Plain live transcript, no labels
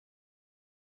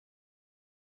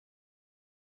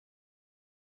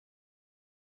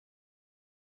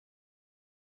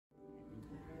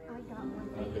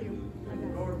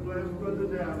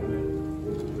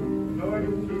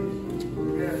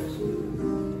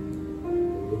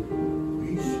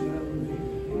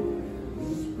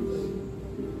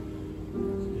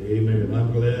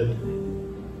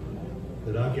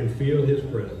feel his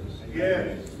presence.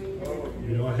 Yes.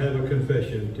 You know, I have a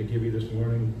confession to give you this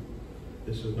morning.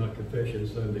 This is not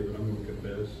Confession Sunday, but I'm going to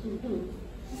confess.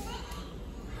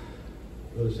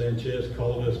 Brother Sanchez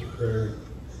called us to prayer,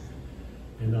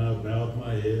 and I bowed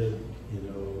my head, you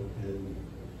know, and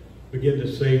began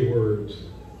to say words.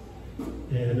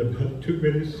 And about 2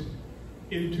 minutes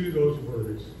into those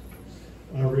words,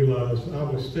 I realized I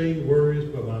was saying words,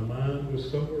 but my mind was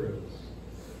somewhere else.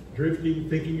 Drifting,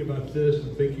 thinking about this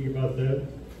and thinking about that.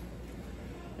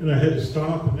 And I had to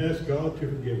stop and ask God to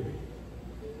forgive me.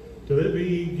 To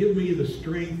give me the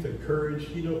strength and courage.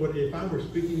 You know what, if I were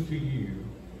speaking to you,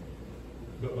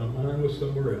 but my mind was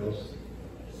somewhere else,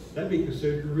 that'd be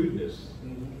considered rudeness.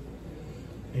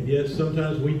 And yet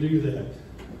sometimes we do that.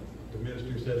 The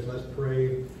minister says, let's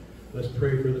pray for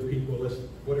the people,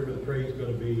 whatever the prayer is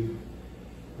going to be.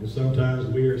 And sometimes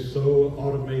we are so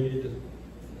automated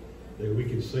that we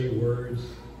can say words.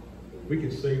 We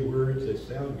can say words that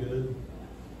sound good,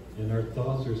 and our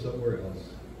thoughts are somewhere else.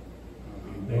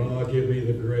 Oh, give me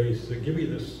the grace, give me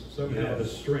this somehow the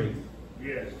strength.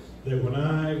 Yes. That when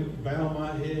I bow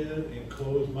my head and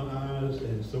close my eyes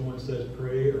and someone says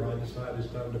pray, or I decide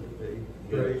it's time to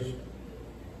pray,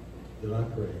 that I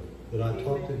pray, that I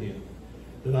talk to him,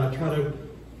 that I try to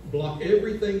block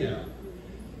everything out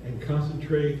and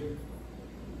concentrate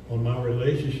on my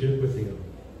relationship with him.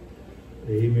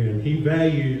 Amen. He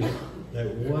values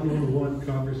that one-on-one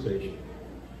conversation.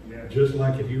 Yes. Just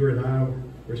like if you and I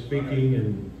were speaking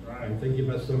and thinking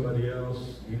about somebody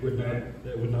else,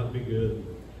 that would not be good.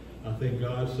 I think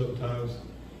God sometimes,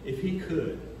 if he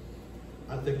could,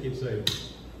 I think he'd say,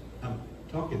 I'm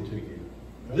talking to you.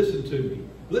 Listen to me.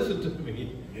 Listen to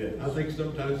me. Yes. I think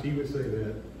sometimes he would say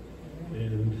that.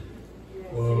 And,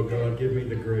 oh, God, give me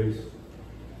the grace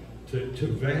to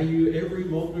value every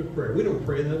moment of prayer. We don't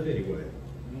pray enough anyway.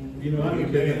 You know, I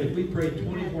don't care. If we prayed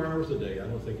 24 hours a day, I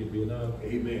don't think it'd be enough.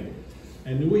 Amen.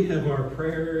 And we have our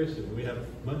prayers, and we have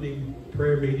Monday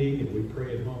prayer meeting, and we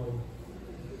pray at home.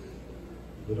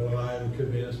 But I am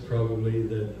convinced probably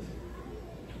that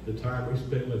the time we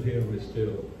spend with him is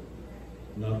still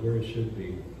not where it should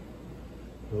be.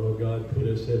 Oh, God put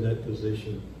us in that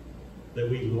position that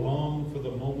we long for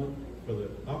the moment, for the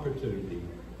opportunity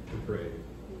to pray.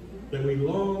 That we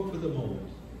long for the moment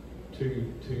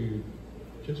to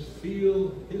just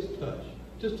feel his touch.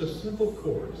 Just a simple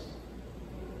chorus.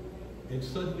 And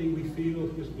suddenly we feel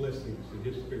his blessings and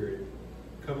his spirit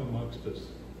come amongst us.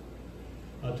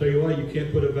 I'll tell you what, you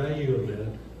can't put a value on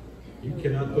that. You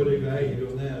cannot put a value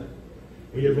on that.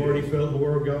 We have already felt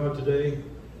more of God today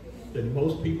than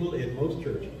most people in most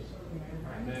churches.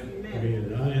 Amen.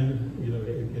 And I am, you know,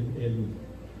 and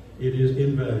it is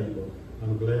invaluable.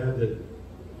 I'm glad that,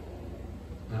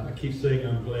 I keep saying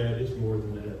I'm glad, it's more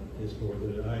than that. It's more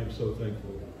than that. I am so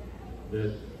thankful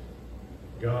that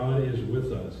God is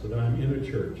with us, that I'm in a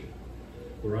church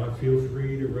where I feel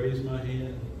free to raise my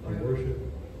hand and worship.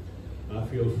 I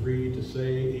feel free to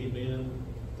say amen.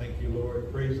 Thank you,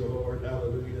 Lord. Praise the Lord.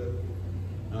 Hallelujah.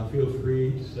 I feel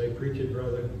free to say, preach it,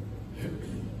 brother.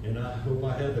 And I hope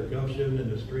I have the gumption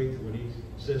and the strength when he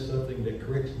says something that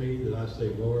corrects me, that I say,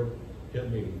 Lord, help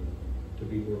me to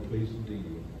be more pleasing to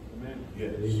you. Amen.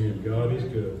 Yes. Amen. God is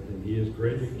good, and he is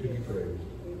greatly to be praised.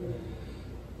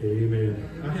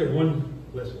 Amen. I have one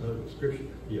lesson, scripture.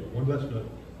 Yeah, one lesson.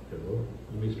 Hello.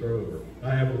 Let me start over. I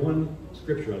have one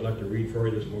scripture I'd like to read for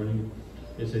you this morning.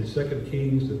 It's in 2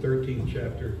 Kings, the 13th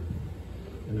chapter,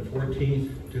 and the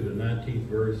 14th to the 19th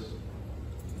verse.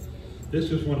 This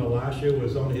is when Elisha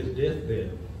was on his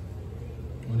deathbed.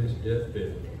 On his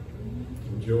deathbed.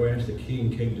 And Joash the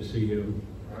king came to see him.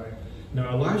 Right. Now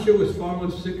Elisha was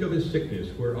fallen sick of his sickness,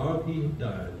 whereof he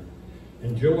died.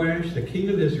 And Joash the king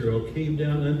of Israel came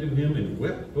down unto him and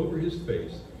wept over his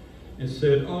face, and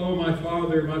said, Oh, my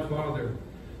father,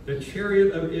 the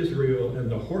chariot of Israel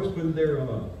and the horsemen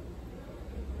thereof.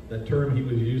 That term he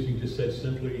was using just said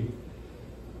simply,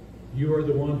 you are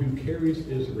the one who carries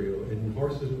Israel, and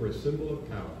horses were a symbol of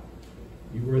power.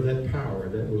 You were that power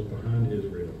that was behind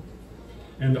Israel.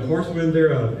 And the horsemen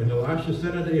thereof. And Elisha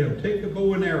said unto him, Take the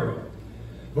bow and arrow.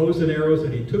 Bows and arrows,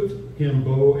 and he took him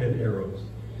bow and arrows.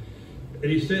 And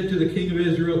he said to the king of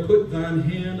Israel, Put thine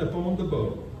hand upon the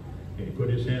bow. And he put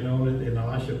his hand on it, and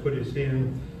Elisha put his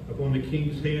hand upon the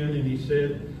king's hand, and he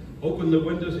said, Open the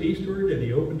windows eastward. And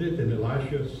he opened it, and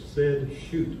Elisha said,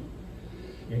 Shoot.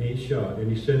 And he shot.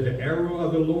 And he said, The arrow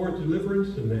of the Lord's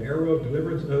deliverance, and the arrow of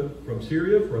deliverance from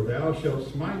Syria, for thou shalt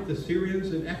smite the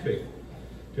Syrians in Ephek,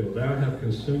 till thou have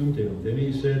consumed him. Then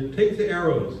he said, Take the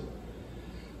arrows.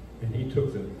 And he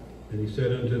took them. And he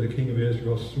said unto the king of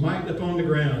Israel, Smite upon the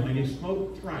ground. And he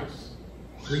smote thrice,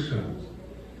 3 times.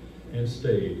 and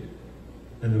stayed.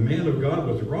 And the man of God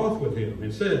was wroth with him,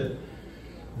 and said,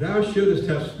 Thou shouldest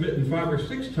have smitten 5 or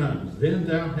 6 times. Then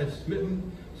thou hast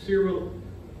smitten Syria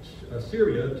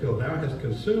till thou hast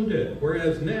consumed it.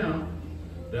 Whereas now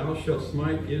thou shalt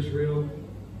smite Israel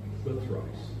but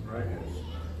thrice. Right.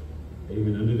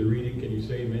 Amen. Under the reading, can you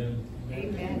say amen?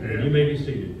 Amen. And you may be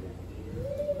seated.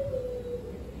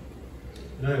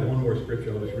 And I have one more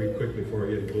scripture I'll just read quickly for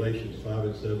you. Galatians 5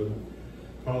 and 7.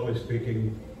 Paul is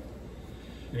speaking,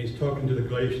 and he's talking to the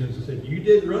Galatians and said, You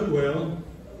did run well.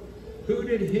 Who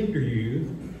did hinder you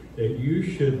that you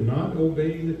should not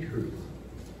obey the truth?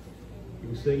 He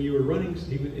was saying you were running,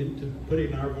 he was, to put it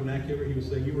in our vernacular, he was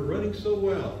saying you were running so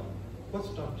well. What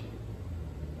stopped you?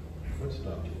 What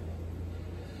stopped you?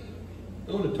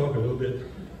 I want to talk a little bit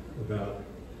about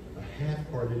a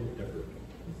half-hearted effort.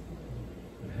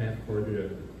 A half-hearted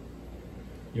effort.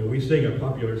 You know, we sing a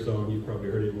popular song, you've probably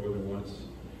heard it more than once.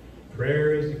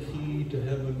 Prayer is the key to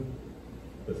heaven,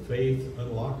 but faith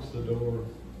unlocks the door.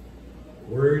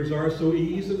 Words are so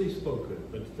easily spoken,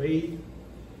 but faith,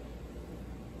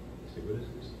 see what is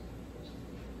this?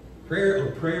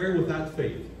 Prayer without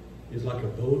faith is like a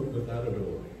boat without a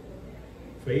door.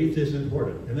 Faith is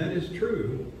important, and that is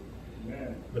true.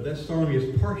 Amen. But that song is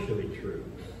partially true,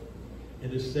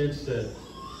 in the sense that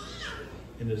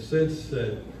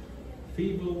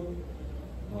feeble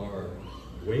or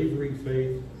wavering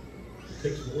faith, it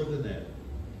takes more than that.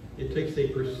 It takes a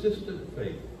persistent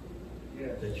faith.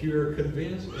 Yes. That you are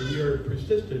convinced and you are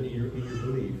persistent in your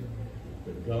belief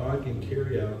that God can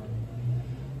carry out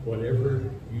whatever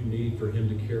you need for him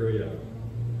to carry out.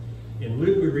 In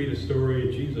Luke, we read a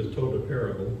story. Jesus told a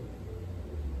parable.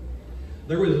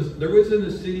 There was in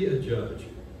the city a judge,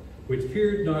 which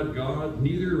feared not God,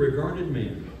 neither regarded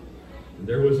man. And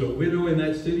there was a widow in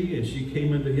that city, and she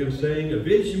came unto him, saying,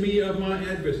 Avenge me of my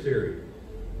adversary.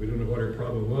 We don't know what her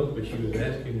problem was, but she was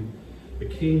asking the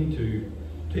king to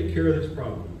take care of this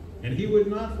problem. And he would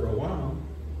not for a while.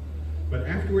 But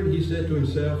afterward he said to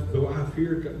himself, Though I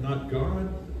fear not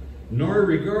God, nor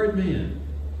regard man,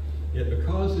 yet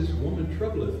because this woman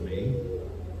troubleth me,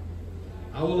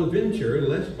 I will avenge her,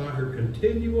 lest by her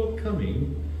continual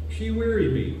coming she weary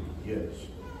me. Yes.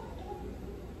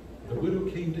 The widow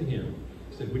came to him,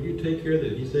 said, Would you take care of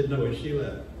this? He said, No, and she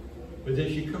left. But then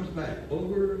she comes back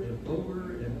over and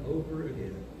over and over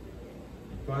again.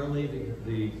 And finally,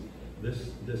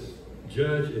 this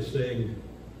judge is saying,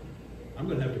 I'm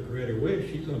going to have to grant her wish.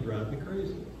 She's going to drive me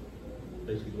crazy.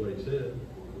 Basically what he said.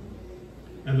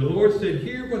 And the Lord said,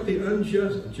 Hear what the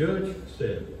unjust judge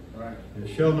said. Right. And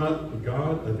shall not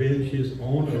God avenge his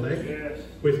own elect, Yes.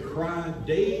 which cry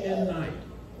day and night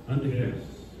unto him? Yes.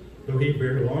 Though he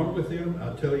bear long with them,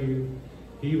 I tell you,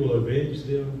 he will avenge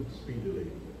them speedily,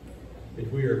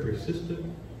 if we are persistent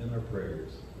in our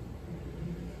prayers.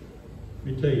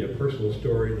 Let me tell you a personal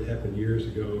story that happened years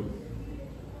ago.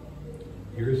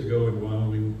 Years ago in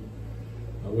Wyoming,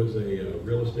 I was a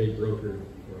real estate broker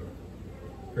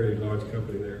for a very large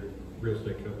company there, real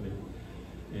estate company.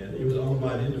 And it was owned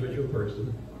by an individual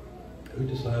person who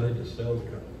decided to sell the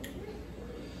company.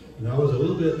 And I was a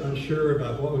little bit unsure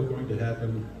about what was going to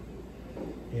happen.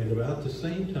 And about the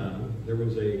same time, there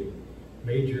was a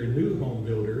major new home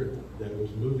builder that was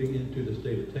moving into the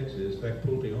state of Texas. In fact,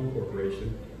 Pulte Home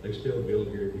Corporation, they still build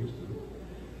here in Houston.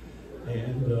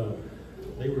 And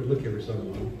they were looking for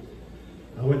someone.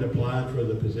 I went and applied for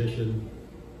the position,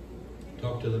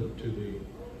 talked to the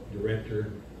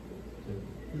director.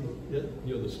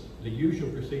 The usual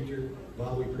procedure.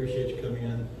 Bob, we appreciate you coming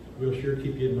in. We'll sure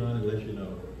keep you in mind and let you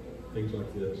know. Things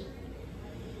like this.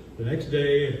 The next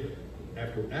day,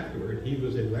 afterward, he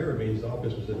was in Laramie. His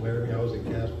office was in Laramie. I was in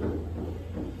Casper.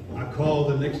 I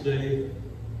called the next day.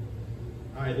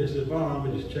 Hi, this is Bob.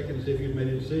 I'm just checking to see if you've made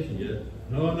a decision yet.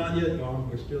 No, not yet,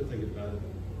 Bob. We're still thinking about it.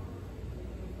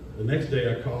 The next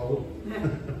day I called.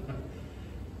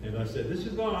 And I said, this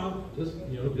is Bob. Just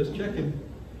checking.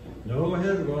 No, I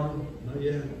haven't, Bob. Not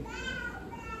yet.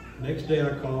 Next day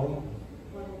I called.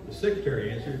 The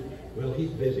secretary answered, well, he's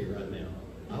busy right now.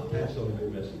 I'll pass on your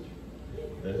message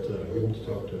that we want to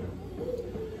talk to him.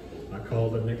 I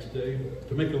called the next day.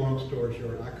 To make a long story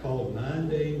short, I called 9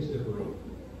 days in a row.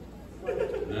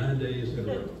 9 days in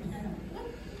a row.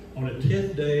 On the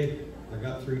 10th day, I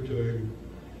got through to him,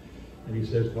 and he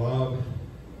says, Bob,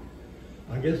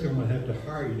 I guess I'm going to have to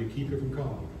hire you to keep you from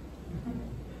calling.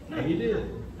 And he did.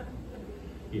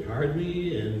 He hired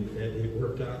me, and it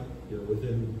worked out.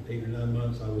 Within 8 or 9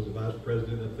 months, I was the vice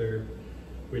president up there,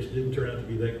 which didn't turn out to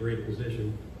be that great a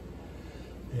position.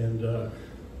 And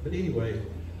but anyway,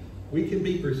 we can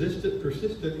be persistent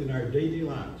in our daily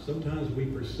life. Sometimes we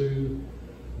pursue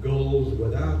goals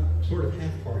without sort of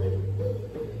half-hearted.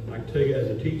 I can tell you as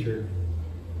a teacher,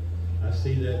 I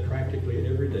see that practically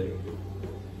every day.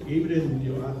 Even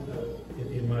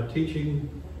in my teaching,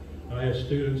 I have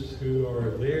students who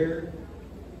are there,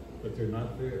 but they're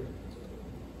not there.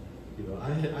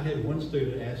 I had one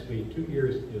student ask me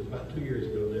it was about 2 years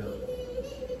ago now.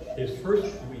 His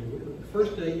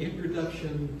first day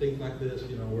introduction, things like this,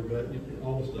 we're glad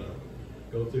all the stuff.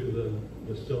 Go through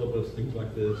the syllabus, things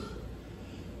like this.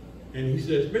 And he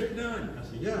says, Mr. Dunn, I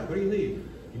said, yeah, what do you need?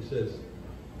 He says,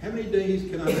 how many days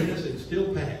can I miss and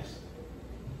still pass?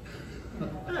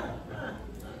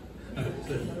 I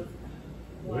said,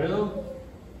 well,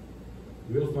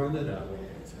 we'll find that out.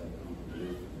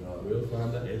 We'll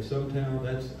find that. And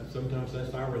sometimes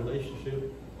that's our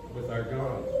relationship with our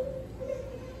God.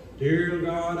 Dear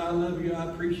God, I love you,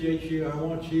 I appreciate you, I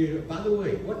want you. By the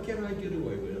way, what can I get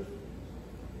away with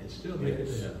and still make it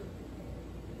to heaven?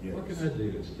 Yes. What can I do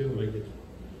and still make it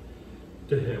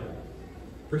to heaven?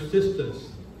 Persistence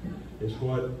is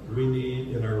what we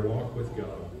need in our walk with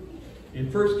God.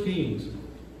 In 1 Kings,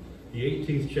 the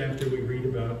 18th chapter, we read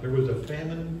about there was a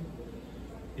famine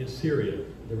in Syria.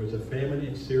 There was a famine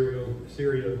in Syria,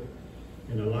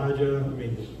 and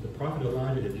the prophet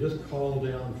Elijah had just called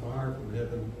down fire from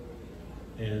heaven,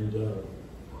 and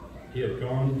he had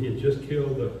just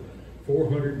killed the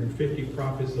 450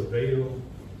 prophets of Baal,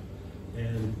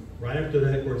 and right after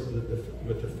that, of course,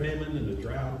 with the famine and the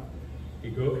drought, he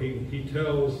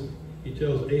tells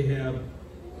Ahab,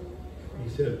 he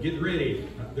said, get ready,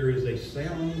 there is a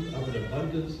sound of an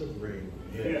abundance of rain.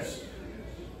 Yes.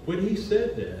 When he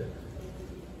said that,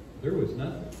 there was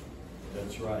nothing.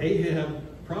 That's right. Ahab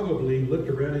probably looked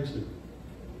around and said,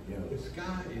 the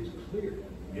sky is clear.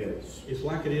 Yes. It's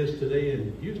like it is today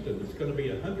in Houston. It's going to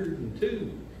be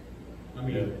 102.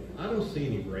 I don't see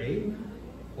any rain.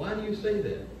 Why do you say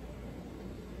that?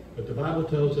 But the Bible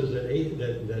tells us that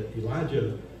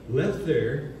Elijah left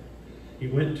there. He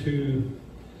went to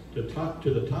the top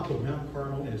of Mount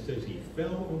Carmel, and it says he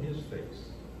fell on his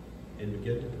face and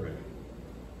began to pray.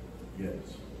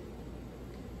 Yes.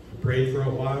 He prayed for a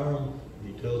while.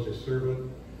 He tells his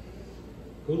servant,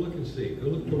 go look and see. Go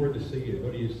look toward the sea, and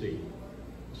what do you see?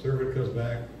 The servant comes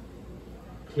back,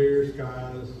 clear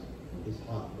skies, it's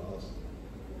hot, boss.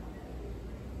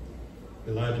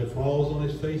 Elijah falls on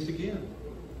his face again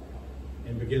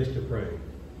and begins to pray.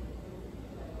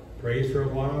 Prays for a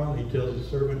while. He tells his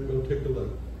servant, go take a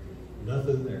look.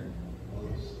 Nothing there,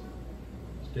 boss.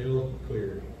 Still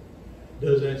clear.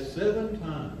 Does that 7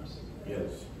 times.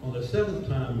 Yes. On the 7th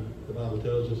time, the Bible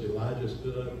tells us Elijah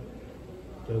stood up,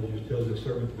 tells his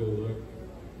servant to go look.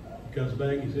 He comes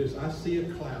back, he says, I see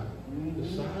a cloud,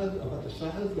 about the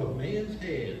size of a man's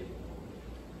head.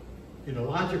 And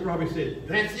Elijah probably said,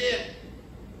 that's it.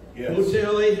 Yes. Go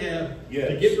tell Ahab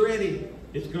to get ready.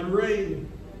 It's going to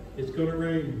rain. It's going to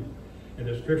rain. And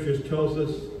the scriptures tells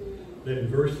us that in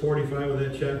verse 45 of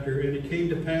that chapter, and it came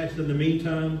to pass in the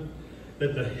meantime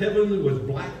that the heaven was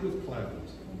black with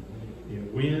clouds,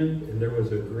 and wind, and there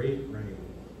was a great rain.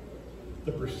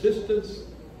 The persistence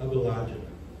of Elijah.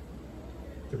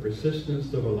 The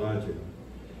persistence of Elijah.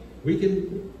 We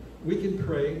can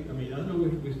pray. I know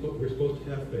we're supposed to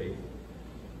have faith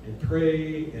and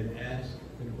pray and ask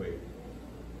and wait.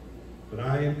 But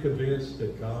I am convinced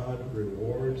that God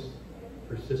rewards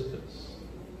persistence.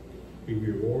 He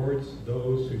rewards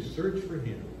those who search for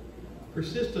Him,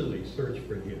 persistently search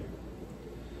for Him.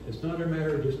 It's not a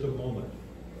matter of just a moment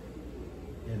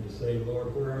and to say,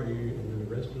 Lord, where are you? And then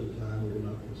the rest of the time we're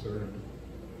not concerned.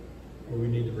 Or we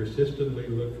need to persistently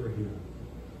look for Him.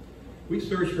 We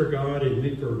search for God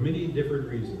for many different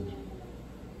reasons.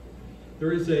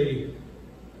 There is a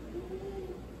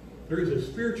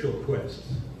spiritual quest.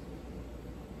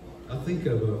 I think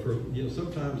of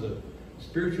sometimes a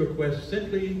spiritual quest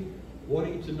simply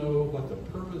wanting to know what the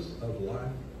purpose of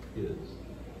life is.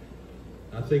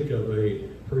 I think of a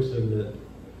person that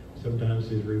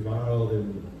sometimes is reviled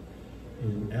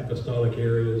in apostolic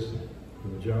areas.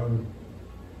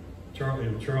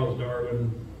 Charles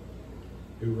Darwin,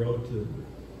 who wrote the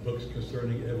books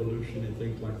concerning evolution and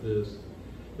things like this.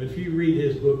 But if you read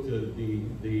his book,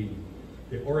 The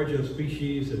Origin of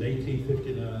Species in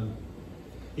 1859,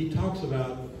 he talks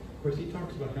about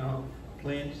how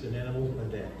plants and animals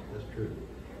adapt. That's true.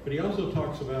 But he also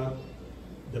talks about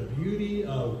the beauty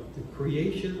of the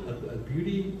creation, the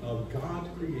beauty of God's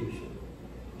creation.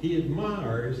 He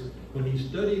admires, when he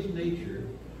studies nature,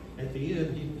 at the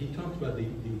end, he talks about the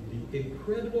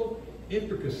incredible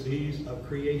intricacies of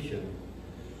creation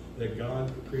that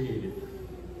God created.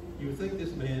 You would think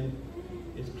this man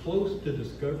is close to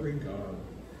discovering God.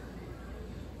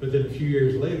 But then a few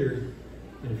years later,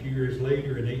 And a few years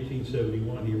later, in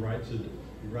 1871, he writes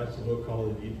a book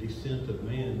called The Descent of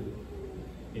Man,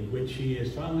 in which he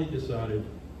has finally decided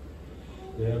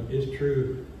that it's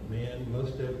true, man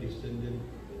must have descended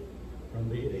from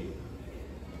the ape.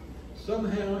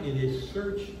 Somehow in his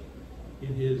search,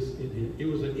 it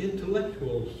was an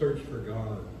intellectual search for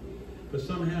God, but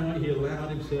somehow he allowed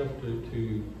himself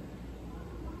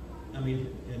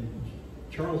and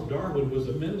Charles Darwin was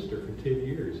a minister for 10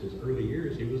 years. His early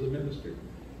years, he was a minister.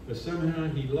 But somehow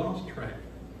he lost track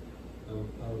of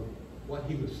what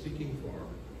he was seeking for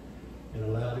and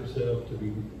allowed himself to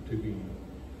be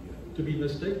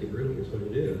mistaken, really, is what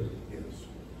it is. Yes.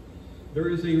 There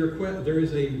is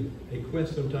a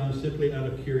quest sometimes simply out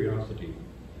of curiosity.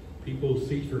 People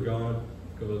seek for God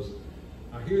because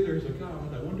I hear there's a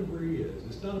God, I wonder where he is.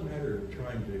 It's not a matter of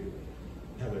trying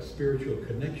to have a spiritual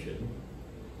connection.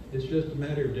 It's just a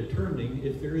matter of determining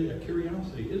if there is a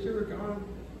curiosity. Is there a God?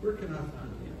 Where can I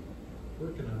find him?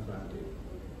 Where can I find him?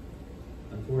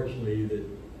 Unfortunately,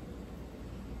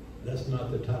 that's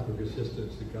not the type of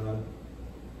persistence that God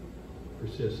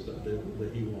persists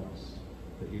that he wants.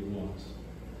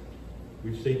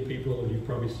 We've seen people, you've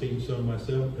probably seen some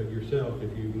yourself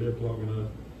if you've lived long enough.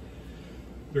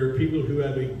 There are people who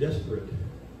have a desperate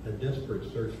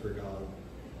search for God.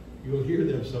 You'll hear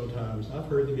them sometimes. I've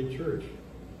heard them in church.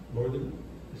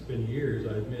 It's been years,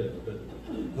 I admit, but,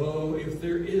 oh, if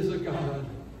there is a God,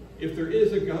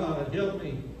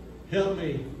 help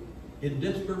me. In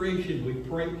desperation, we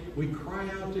pray, we cry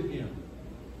out to him.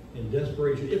 In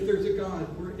desperation, if there is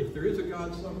a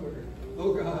God somewhere,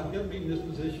 oh God, help me in this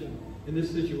position, in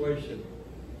this situation.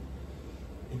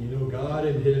 And you know, God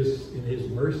in his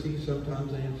mercy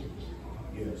sometimes answers.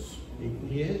 Yes.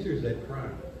 He answers that cry.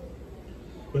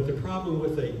 But the problem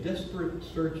with a desperate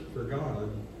search for God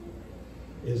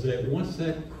is that once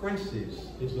that crisis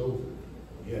is over,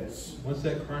 yes, we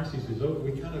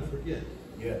kind of forget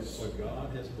yes, what God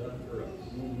has done for us.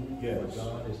 yes, What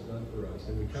God has done for us.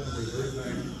 And we kind of revert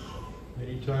back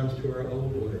many times to our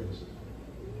old ways.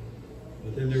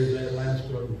 But then there's that last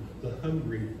one, the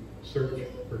hungry search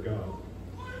for God.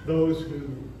 Those who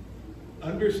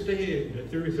understand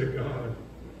that there is a God,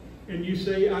 and you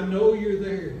say, I know you're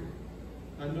there.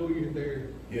 I know you're there.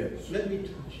 yes. Let me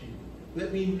touch you.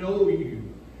 Let me know you.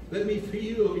 Let me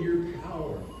feel your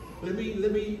power. Let me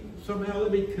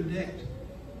connect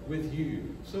with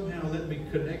you. Somehow let me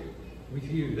connect with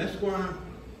you. That's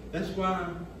why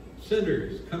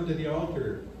sinners come to the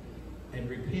altar and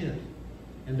repent,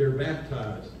 and they're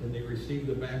baptized, and they receive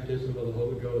the baptism of the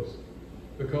Holy Ghost.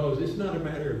 Because it's not a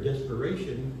matter of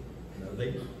desperation.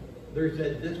 There's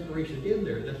that desperation in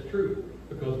there. That's true.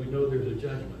 Because we know there's a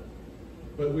judgment.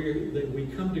 But we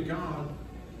come to God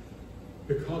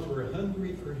because we're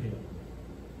hungry for him.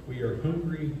 We are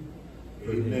hungry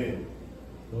for him.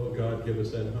 Oh, God, give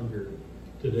us that hunger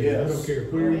today. Yes. I don't care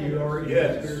where you are in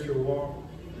Yes. your spiritual walk.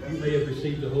 You may have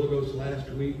received the Holy Ghost last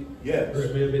week. Yes. Or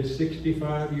it may have been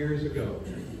 65 years ago.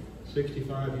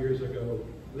 65 years ago.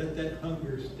 Let that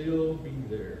hunger still be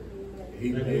there.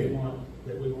 Amen.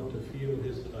 That we want to feel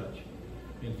his touch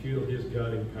and feel his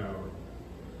guiding power.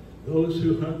 Those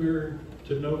who hunger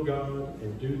to know God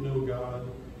and do know God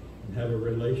and have a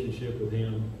relationship with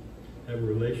him,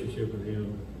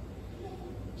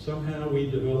 somehow we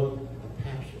develop a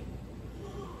passion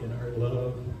in our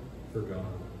love for God.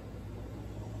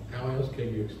 How else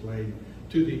can you explain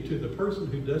to the person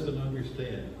who doesn't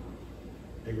understand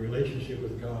a relationship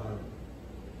with God?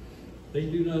 They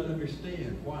do not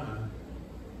understand why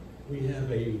we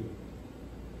have a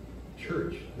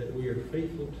church that we are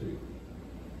faithful to.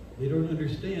 They don't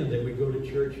understand that we go to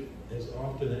church as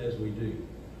often as we do.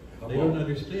 They don't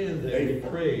understand that we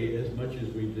pray as much as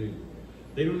we do.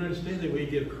 They don't understand that we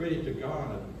give credit to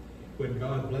God when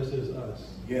God blesses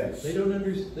us. Yes. They don't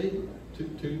understand.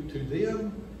 To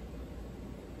them,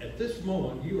 at this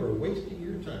moment, you are wasting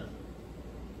your time.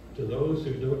 To those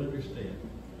who don't understand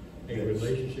a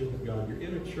relationship with God, you're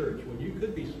in a church when you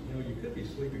could be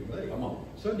sleeping late. Come on.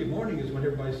 Sunday morning is when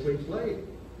everybody sleeps late.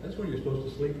 That's when you're supposed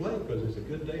to sleep late because it's a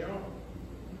good day off.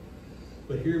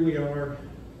 But here we are.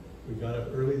 We got up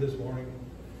early this morning.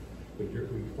 We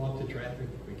fought the traffic.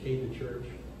 We came to church.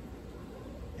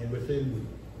 And within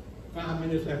 5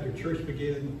 minutes after church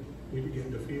began, we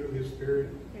began to feel his spirit.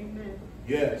 Amen.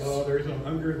 Yes. Oh, there's a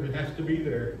hunger that has to be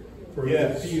there for you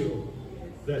to feel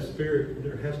that spirit.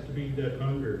 There has to be that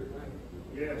hunger.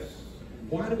 Yes.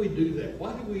 Why do we do that?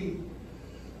 Why do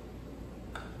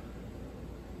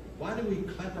we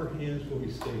clap our hands when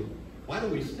we sing? Why do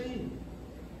we sing?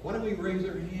 Why do we raise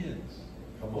our hands?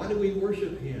 Why do we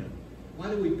worship him? Why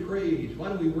do we praise? Why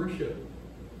do we worship?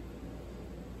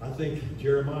 I think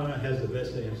Jeremiah has the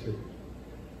best answer.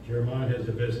 Jeremiah has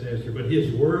the best answer. But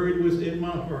his word was in my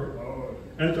heart.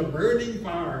 And it's a burning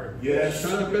fire. Yes.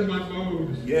 Shut up in my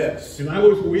bones. Yes. And I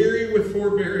was weary with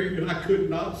forbearing, and I could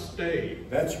not stay.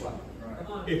 That's right.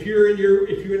 If you're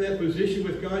in that position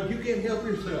with God, you can't help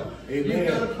yourself. Amen. You've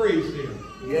got to praise Him.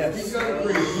 Yes. You've got to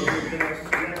praise Him.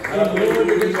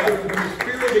 When the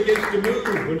Spirit begins to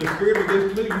move, when the Spirit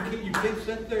begins to move, you can't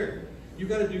sit there. You've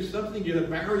got to do something. You got to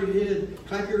bow your head,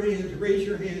 clap your hands, raise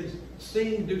your hands,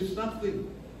 sing, do something.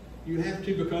 You have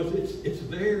to, because it's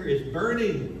there, it's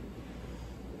burning.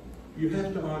 You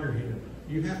have to honor Him.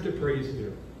 You have to praise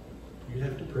Him. You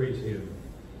have to praise Him,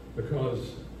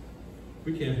 because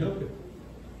we can't help it.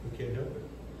 We can't help it,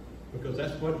 because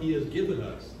that's what He has given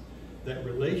us, that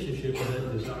relationship and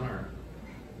that desire,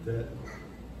 that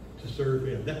to serve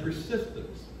Him, that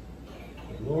persistence.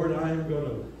 Lord, I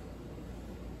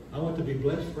want to be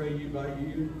blessed by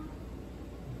you.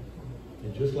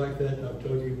 And just like that, I've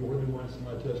told you more than once in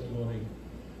my testimony,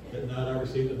 that night I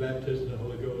received the baptism of the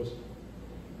Holy Ghost.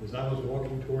 As I was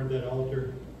walking toward that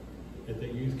altar at the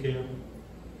youth camp,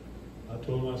 I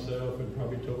told myself and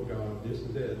probably told God, this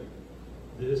is it.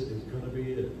 This is going to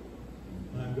be it.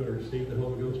 I'm going to receive the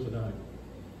Holy Ghost tonight.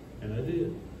 And I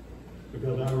did.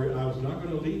 Because I was not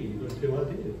going to leave until I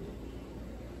did.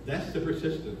 That's the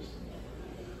persistence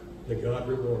that God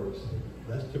rewards.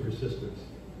 That's the persistence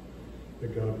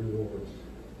that God rewards.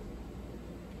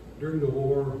 During the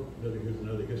war, here's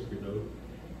another history note.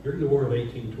 During the War of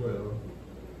 1812,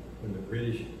 when the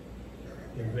British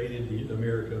invaded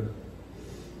America,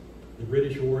 the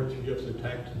British warships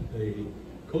attacked a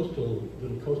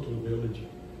little coastal village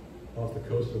off the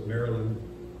coast of Maryland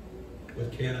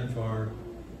with cannon fire.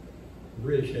 The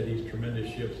British had these tremendous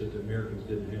ships that the Americans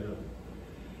didn't have.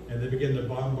 And they began to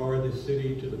bombard the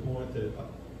city to the point that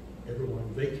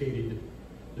everyone vacated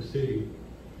the city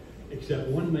except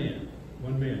one man.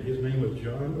 His name was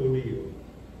John O'Neill.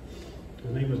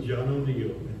 His name was John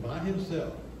O'Neill. And by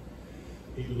himself,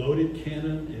 he loaded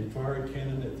cannon and fired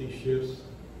cannon at these ships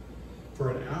for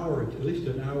an hour, at least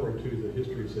an hour or two, the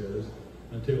history says,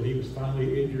 until he was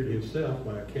finally injured himself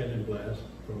by a cannon blast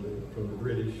from the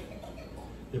British.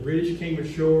 The British came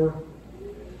ashore.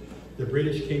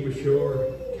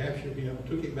 Captured him,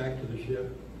 took him back to the ship.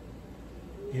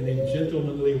 And in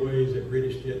gentlemanly ways that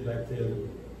British did back then,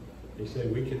 they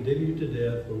said, we condemn you to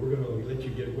death, but we're going to let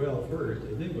you get well first,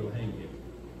 and then we'll hang you.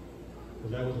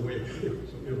 Because that was the way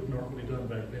it was normally done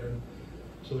back then.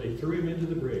 So they threw him into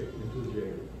the brig, into the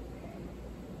jail.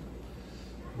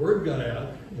 Word got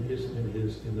out in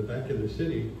the back of the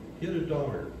city. He had a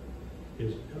daughter.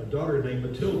 A daughter named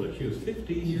Matilda. She was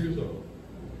 15 years old.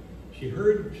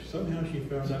 Somehow she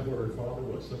found out where her father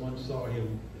was. Someone saw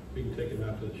him being taken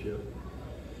out to the ship.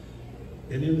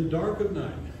 And in the dark of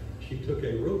night, she took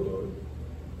a rowboat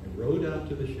and rowed out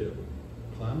to the ship,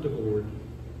 climbed aboard,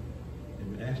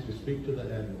 and asked to speak to the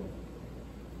admiral.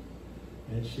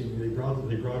 And they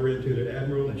brought her into the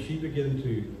admiral, and she began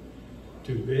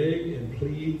to beg and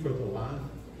plead for the life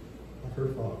of her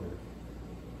father,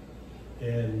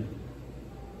 and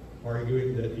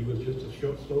arguing that he was just a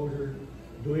short soldier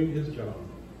doing his job.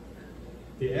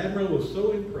 The admiral was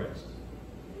so impressed.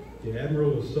 The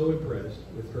admiral was so impressed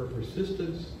with her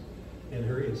persistence and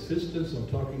her insistence on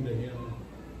talking to him,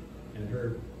 and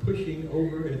her pushing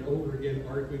over and over again,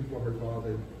 arguing for her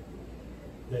father,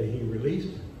 that he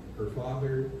released her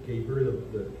father, gave her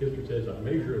the history says a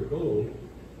measure of gold,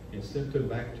 and sent him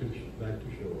back to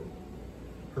shore.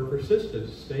 Her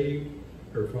persistence saved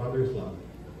her father's life.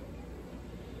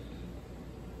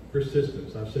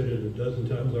 Persistence. I've said it a dozen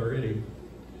times already.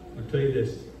 I'll tell you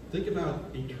this. Think about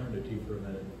eternity for a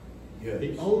minute. Yes.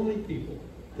 The only people,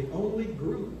 the only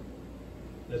group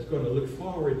that's going to look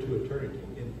forward to eternity,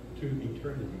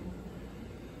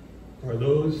 are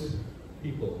those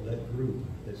people, that group,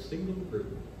 that single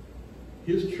group,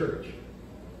 His church,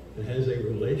 that has a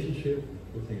relationship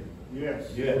with Him. Yes.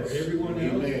 For everyone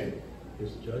else, Amen.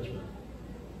 His judgment.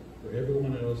 For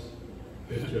everyone else,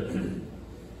 His judgment.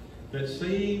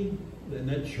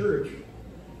 That church,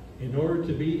 in order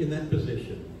to be in that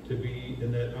position, to be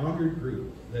in that honored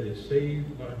group that is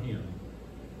saved by Him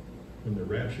when the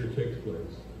rapture takes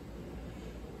place,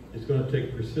 it's going to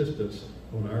take persistence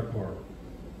on our part.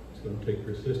 It's going to take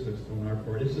persistence on our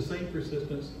part. It's the same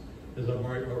persistence as I've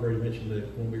already mentioned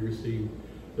that when we receive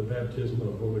the baptism of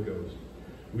the Holy Ghost.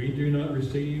 We do not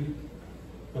receive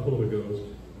the Holy Ghost,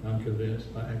 I'm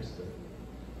convinced, by accident.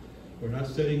 We're not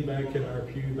sitting back in our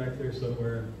pew back there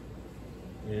somewhere,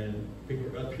 and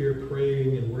people are up here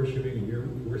praying and worshiping,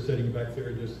 and we're sitting back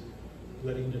there just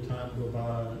letting the time go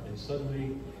by, and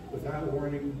suddenly, without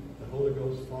warning, the Holy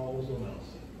Ghost falls on us.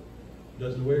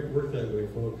 Doesn't work that way,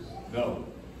 folks. No.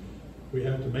 We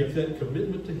have to make that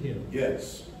commitment to Him.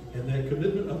 Yes. And that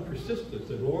commitment of persistence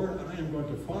that, Lord, I am going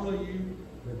to follow you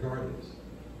regardless.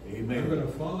 Amen. I'm going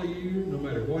to follow you no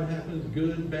matter what happens,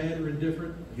 good, bad, or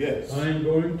indifferent. Yes. I am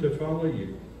going to follow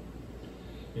you.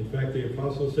 In fact, the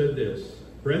apostle said this,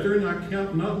 Brethren, I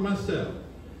count not myself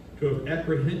to have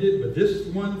apprehended, but this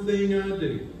one thing I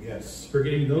do. Yes.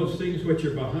 Forgetting those things which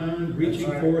are behind, reaching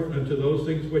forth unto those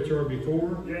things which are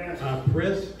before. Yes. I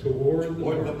press toward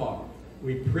the mark.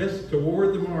 We press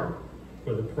toward the mark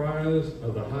for the prize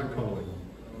of the high calling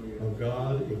of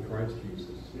God in Christ Jesus.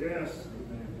 Yes.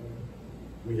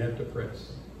 We have to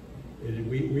press.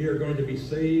 We are going to be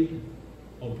saved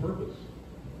on purpose.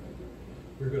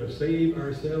 We're going to save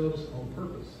ourselves on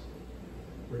purpose.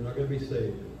 We're not going to be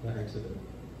saved by accident.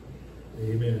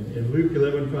 Amen. In Luke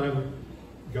 11:5,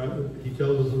 God, He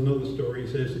tells us another story.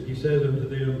 He says unto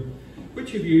them,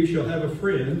 Which of you shall have a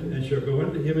friend, and shall go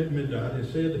unto him at midnight, and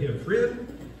say unto him, Friend,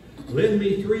 lend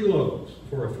me 3 loaves,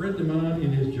 for a friend of mine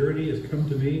in his journey is come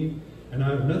to me, and I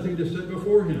have nothing to set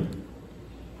before him.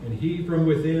 And he from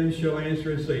within shall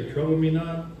answer and say, Trouble me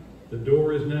not, the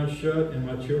door is now shut, and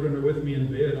my children are with me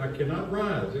in bed. I cannot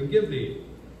rise and give thee.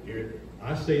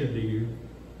 I say unto you,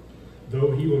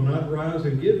 though he will not rise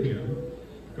and give him,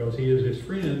 because he is his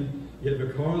friend, yet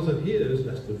because of his,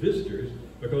 that's the visitors,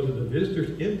 because of the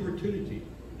visitor's importunity,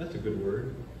 that's a good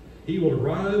word, he will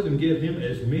rise and give him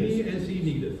as many as he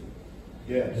needeth.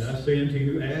 Yes. And I say unto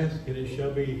you, ask, and it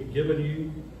shall be given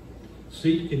you.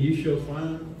 Seek, and ye shall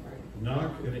find.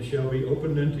 Knock, and it shall be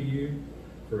opened unto you.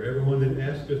 For everyone that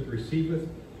asketh receiveth,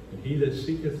 and he that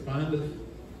seeketh findeth,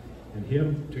 and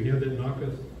to him that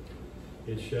knocketh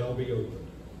it shall be opened.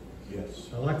 Yes.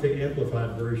 I like the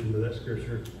amplified version of that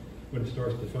scripture when it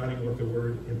starts defining what the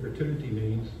word importunity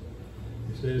means.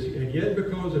 It says, and yet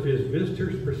because of his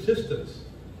visitor's persistence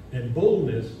and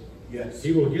boldness, yes,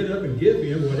 he will get up and give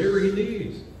him whatever he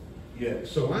needs. Yes.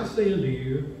 So I say unto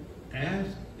you,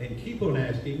 ask and keep on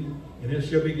asking, and it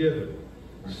shall be given.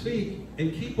 Seek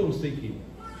and keep on seeking,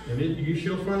 and you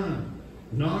shall find.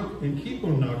 Knock and keep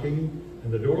on knocking,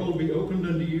 and the door will be opened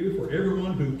unto you. For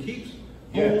everyone who keeps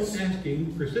on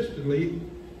asking persistently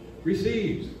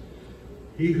receives.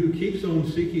 He who keeps on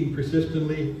seeking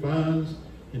persistently finds,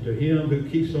 and to him who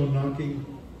keeps on knocking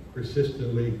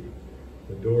persistently,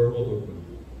 the door will open.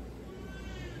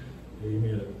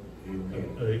 Amen.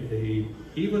 Amen.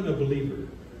 Even a believer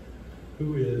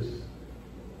who is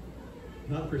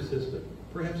not persistent,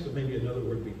 perhaps maybe another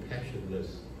word would be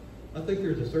passionless. I think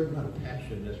there's a certain amount of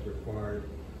passion that's required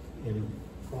in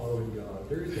following God.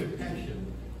 There is a passion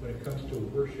when it comes to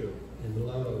worship and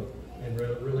love and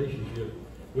relationship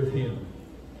with Him.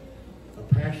 A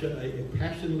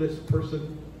passionless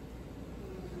person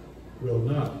will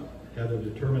not have the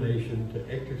determination to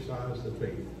exercise the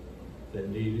faith that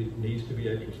needs to be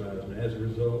exercised. And as a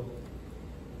result,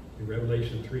 in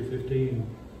Revelation 3:15,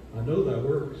 I know thy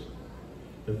works,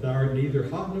 that thou art neither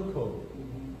hot nor cold.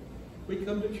 We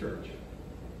come to church.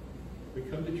 We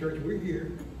come to church. We're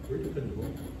here. We're dependable.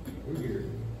 We're here.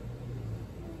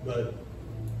 But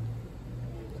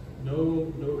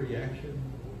no reaction,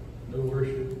 no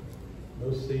worship,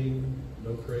 no sing,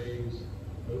 no praise,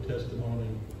 no testimony,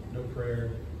 no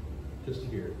prayer, just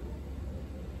here.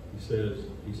 He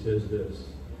says this,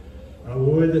 I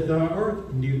would that thou art,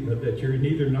 that you're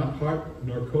neither not hot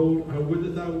nor cold. I would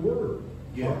that thou were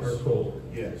hot or cold.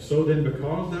 Yes. So then,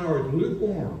 because thou art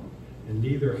lukewarm and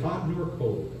neither hot nor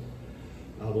cold,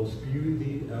 I will spew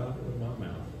thee out of my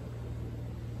mouth.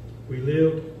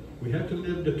 We have to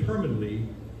live determinedly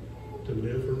to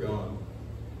live for God.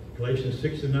 Galatians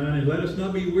 6:9, and let us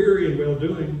not be weary in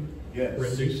well-doing. Yes. For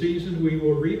in due season we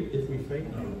will reap if we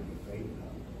faint not.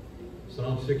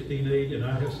 Psalm 16:8, and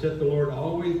I have set the Lord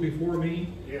always before me,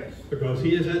 because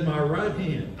He is at my right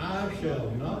hand. I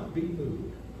shall not be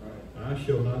moved. I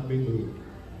shall not be moved.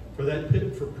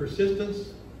 For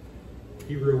persistence,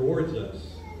 He rewards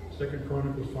us. 2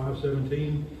 Chronicles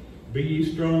 5:17, be ye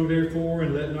strong therefore,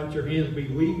 and let not your hands be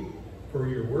weak, for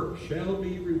your work shall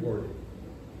be rewarded.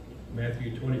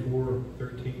 Matthew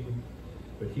 24:13,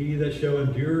 but he that shall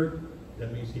endure,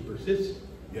 that means he persists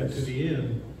unto the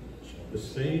end, the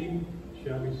same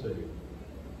shall be saved.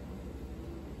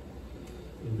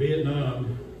 In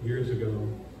Vietnam years ago,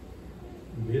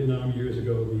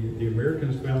 the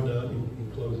Americans found out,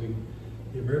 in closing,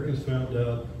 the Americans found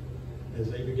out as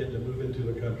they began to move into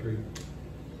the country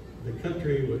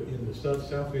in the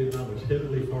South Vietnam was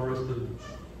heavily forested,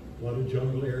 a lot of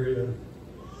jungle area,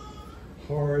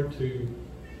 hard to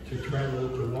travel,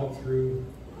 to walk through.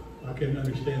 I can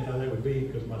understand how that would be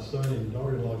because my son and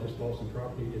daughter-in-law just bought some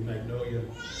property in Magnolia,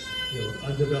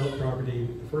 undeveloped property.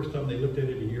 The first time they looked at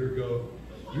it a year ago,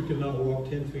 you could not walk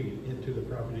 10 feet into the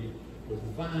property with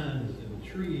vines and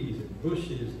trees and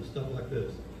bushes and stuff like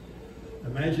this.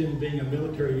 Imagine being a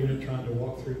military unit trying to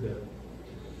walk through that.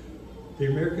 The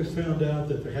Americans found out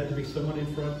that there had to be someone in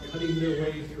front cutting their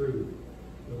way through.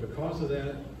 But because of that,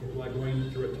 it was like going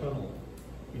through a tunnel.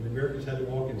 And the Americans had to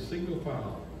walk in single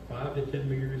file, 5 to 10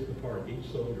 meters apart,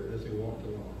 each soldier, as they walked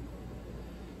along.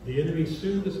 The enemy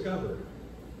soon discovered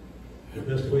the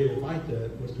best way to fight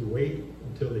that was to wait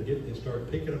until they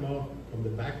start picking them off from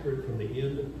the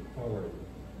end forward.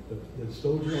 The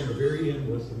soldier on the very end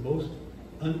was the most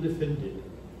undefended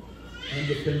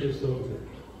soldier.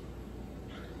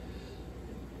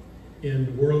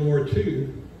 In World War II,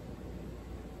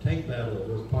 tank battle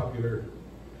was popular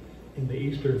in the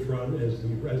Eastern Front as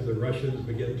the Russians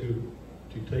began to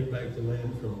take back the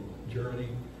land from Germany.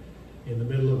 In the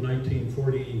middle of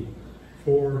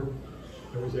 1944,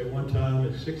 there was at one time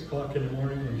at 6 o'clock in the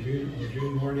morning on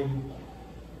June morning,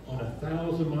 on a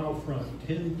 1,000-mile front,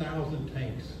 10,000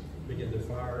 tanks began to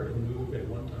fire and move at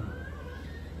one time.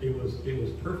 It was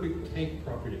perfect tank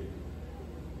property,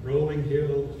 rolling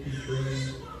hills, few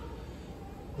trees.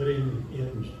 But in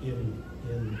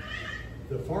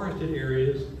the forested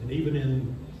areas, and even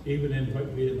in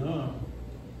Vietnam,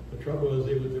 the trouble was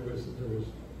there was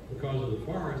because of the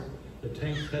forest, the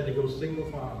tanks had to go single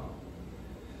file.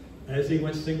 As he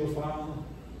went single file,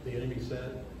 the enemy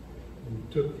sat and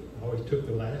always took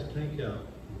the last tank out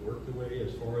and worked the way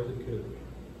as far as it could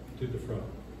to the front.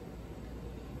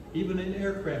 Even in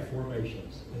aircraft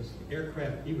formations,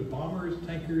 even bombers,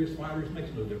 tankers, fighters,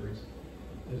 makes no difference.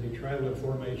 As they travel in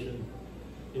formation,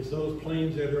 it's those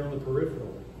planes that are on the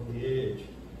peripheral, on the edge,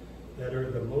 that are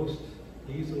the most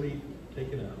easily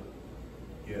taken out.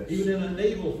 Yes. Even in a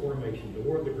naval formation, the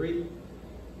great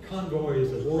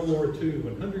convoys of World War II,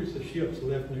 when hundreds of ships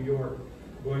left New York,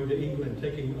 going to England,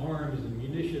 taking arms and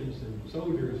munitions and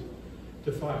soldiers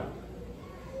to fight.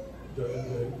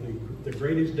 The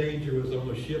greatest danger was on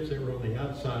the ships that were on the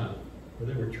outside,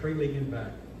 where they were trailing in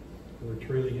back.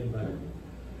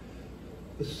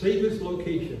 The safest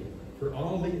location for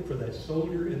that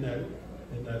soldier in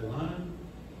that line,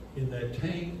 in that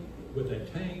tank, with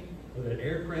that tank, or that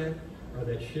aircraft, or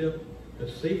that ship, the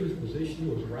safest position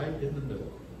was right in the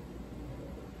middle.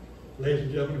 Ladies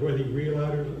and gentlemen, whether you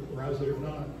realize it or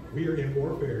not, we are in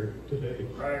warfare today.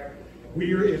 Right.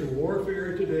 We are in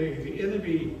warfare today. The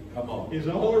enemy is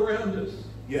all around us.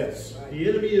 Yes. The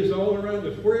enemy is all around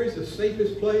us. Where is the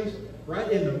safest place?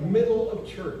 Right in the middle of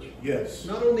church. Yes.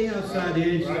 Not on the outside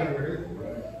edge somewhere.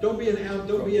 Right. Don't be an edge.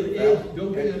 Don't be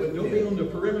on the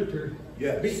perimeter.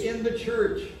 Yes. Be in the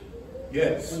church.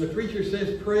 Yes. When the preacher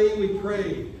says pray, we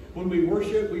pray. When we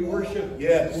worship, we worship.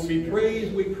 Yes. When we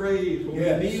praise, we praise. When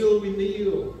we kneel, we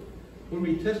kneel. When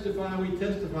we testify, we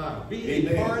testify. Be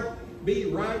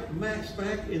right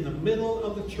smack in the middle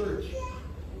of the church.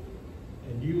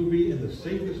 And you will be in the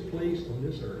safest place on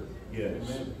this earth.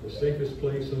 Yes. The safest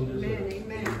place on this earth.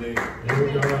 Amen.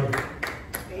 Lord God,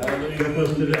 help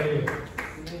us today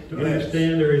to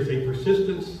understand there is a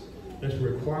persistence that's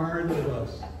required of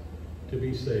us to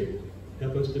be saved.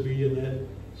 Help us to be in that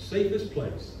safest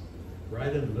place,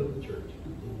 right in the middle of the church.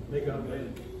 May God bless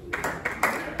you.